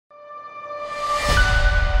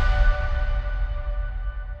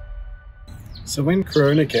So when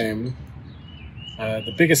Corona came,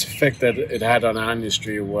 the biggest effect that it had on our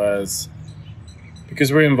industry was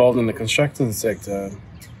because we're involved in the construction sector,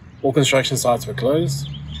 all construction sites were closed.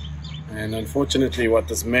 And unfortunately, what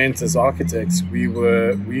this meant as architects,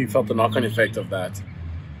 we felt the knock-on effect of that.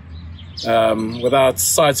 Without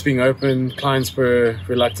sites being open, clients were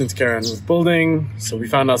reluctant to carry on with building. So we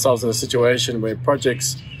found ourselves in a situation where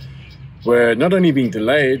projects were not only being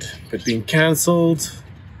delayed, but being cancelled.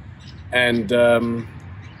 And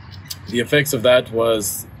the effects of that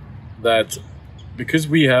was that because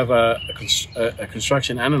we have a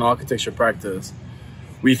construction and an architecture practice,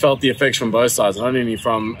 we felt the effects from both sides, not only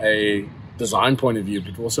from a design point of view,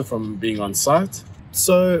 but also from being on site.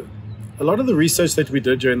 So a lot of the research that we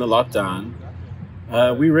did during the lockdown,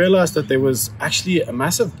 we realized that there was actually a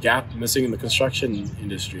massive gap missing in the construction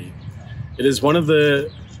industry. It is one of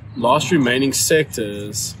the last remaining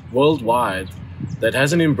sectors worldwide that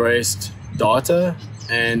hasn't embraced data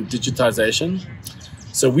and digitization.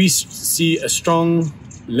 So we see a strong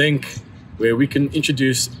link where we can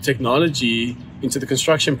introduce technology into the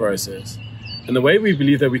construction process. And the way we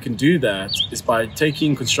believe that we can do that is by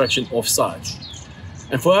taking construction off-site.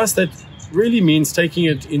 And for us, that really means taking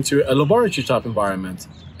it into a laboratory type environment.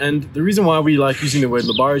 And the reason why we like using the word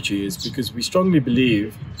laboratory is because we strongly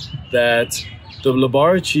believe that the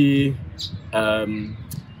laboratory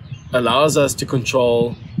allows us to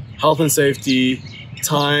control health and safety,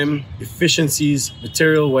 time, efficiencies,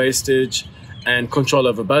 material wastage, and control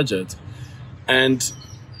over budget. And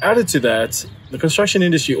added to that, the construction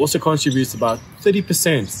industry also contributes about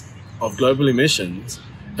 30% of global emissions.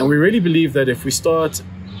 And we really believe that if we start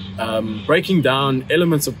breaking down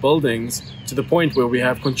elements of buildings to the point where we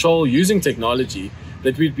have control using technology,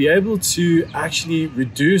 that we'd be able to actually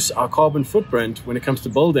reduce our carbon footprint when it comes to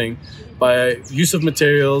building by use of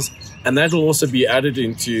materials, and that will also be added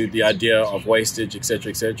into the idea of wastage, etc.,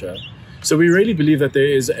 etc. So we really believe that there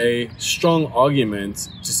is a strong argument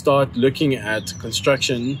to start looking at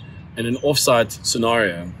construction in an off-site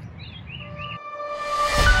scenario.